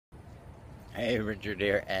Hey, Richard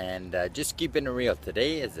here, and just keeping it real.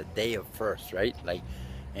 Today is a day of first, right? Like,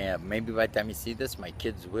 maybe by the time you see this, my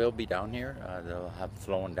kids will be down here. They'll have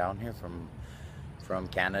flown down here from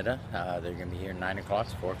Canada. They're gonna be here 9 o'clock,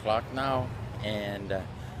 it's 4 o'clock now, and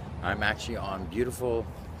I'm actually on beautiful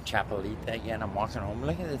Chapelita again. I'm walking home.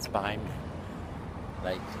 Look at this behind me.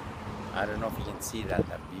 Like, I don't know if you can see that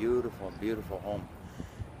beautiful, beautiful home.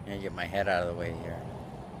 I'm gonna get my head out of the way here,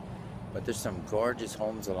 but there's some gorgeous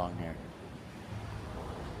homes along here.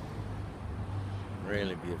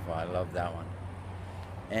 Really beautiful. I love that one.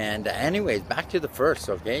 And anyways, back to the first,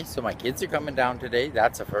 okay? So my kids are coming down today.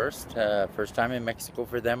 That's a first. First time in Mexico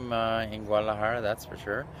for them in Guadalajara, that's for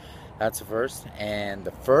sure. That's a first. And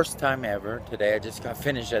the first time ever, today I just got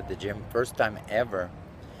finished at the gym. First time ever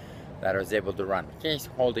that I was able to run. Okay,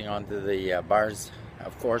 so holding on to the bars,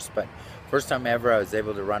 of course, but first time ever I was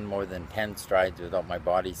able to run more than 10 strides without my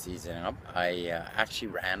body seizing up. I actually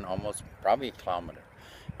ran almost probably a kilometer.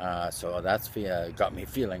 So that's got me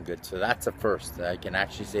feeling good. So that's a first. I can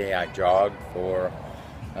actually say I jogged for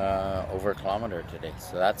over a kilometer today.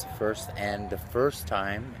 So that's a first, and the first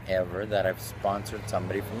time ever that I've sponsored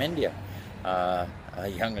somebody from India. A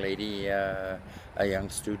young lady, a young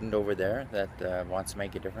student over there that wants to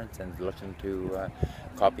make a difference and is looking to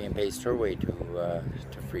copy and paste her way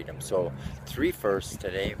to freedom. So three firsts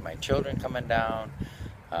today. My children coming down,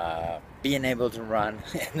 being able to run,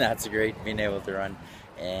 and that's great, being able to run,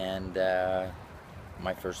 and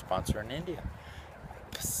my first sponsor in India.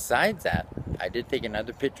 Besides that, I did take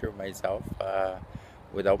another picture of myself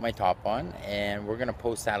without my top on, and we're gonna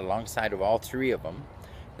post that alongside of all three of them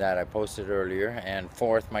that I posted earlier, and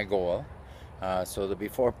fourth, my goal. So there'll be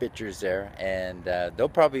four pictures there, and they'll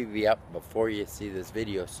probably be up before you see this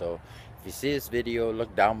video. So if you see this video,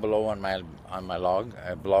 look down below on my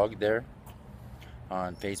blog there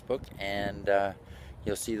on Facebook, and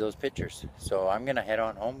you'll see those pictures. So I'm gonna head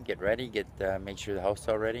on home, get ready, make sure the house is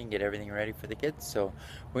all ready, and get everything ready for the kids. So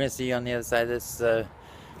we're gonna see you on the other side of this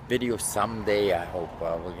video someday. I hope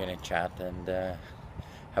we're gonna chat and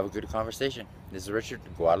have a good conversation. This is Richard,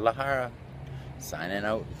 Guadalajara, signing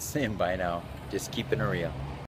out, saying bye now. Just keeping it real.